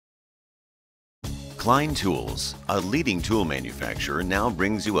Klein Tools, a leading tool manufacturer, now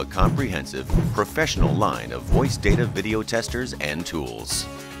brings you a comprehensive, professional line of voice data video testers and tools.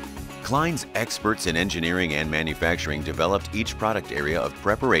 Klein's experts in engineering and manufacturing developed each product area of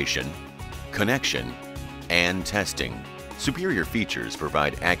preparation, connection, and testing. Superior features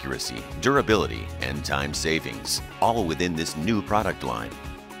provide accuracy, durability, and time savings, all within this new product line.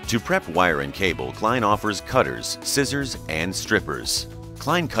 To prep wire and cable, Klein offers cutters, scissors, and strippers.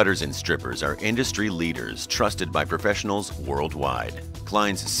 Klein cutters and strippers are industry leaders trusted by professionals worldwide.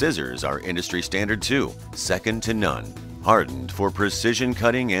 Klein's scissors are industry standard too, second to none, hardened for precision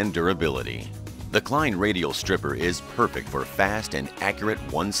cutting and durability. The Klein radial stripper is perfect for fast and accurate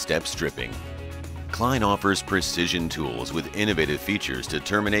one-step stripping. Klein offers precision tools with innovative features to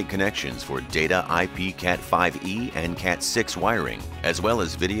terminate connections for data IP Cat5e and Cat6 wiring, as well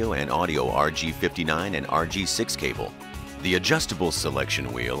as video and audio RG59 and RG6 cable. The adjustable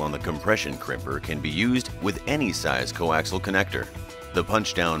selection wheel on the compression crimper can be used with any size coaxial connector. The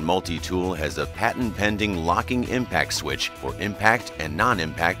punch-down multi-tool has a patent-pending locking impact switch for impact and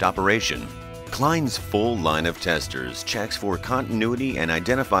non-impact operation. Klein's full line of testers checks for continuity and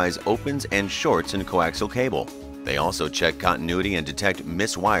identifies opens and shorts in coaxial cable. They also check continuity and detect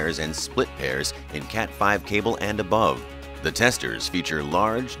miswires and split pairs in Cat5 cable and above. The testers feature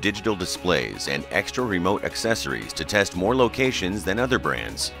large digital displays and extra remote accessories to test more locations than other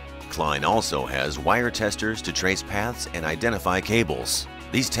brands. Klein also has wire testers to trace paths and identify cables.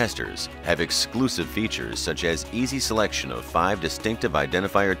 These testers have exclusive features such as easy selection of 5 distinctive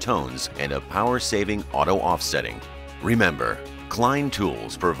identifier tones and a power-saving auto offsetting. Remember, Klein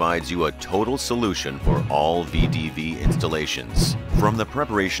Tools provides you a total solution for all VDV installations, from the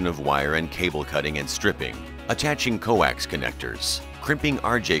preparation of wire and cable cutting and stripping, attaching coax connectors, crimping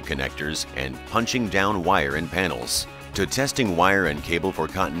RJ connectors, and punching down wire and panels, to testing wire and cable for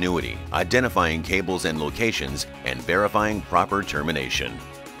continuity, identifying cables and locations, and verifying proper termination.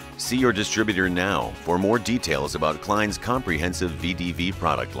 See your distributor now for more details about Klein's comprehensive VDV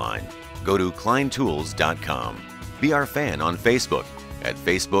product line. Go to kleintools.com. Be our fan on Facebook at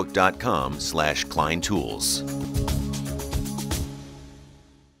facebook.com/KleinTools.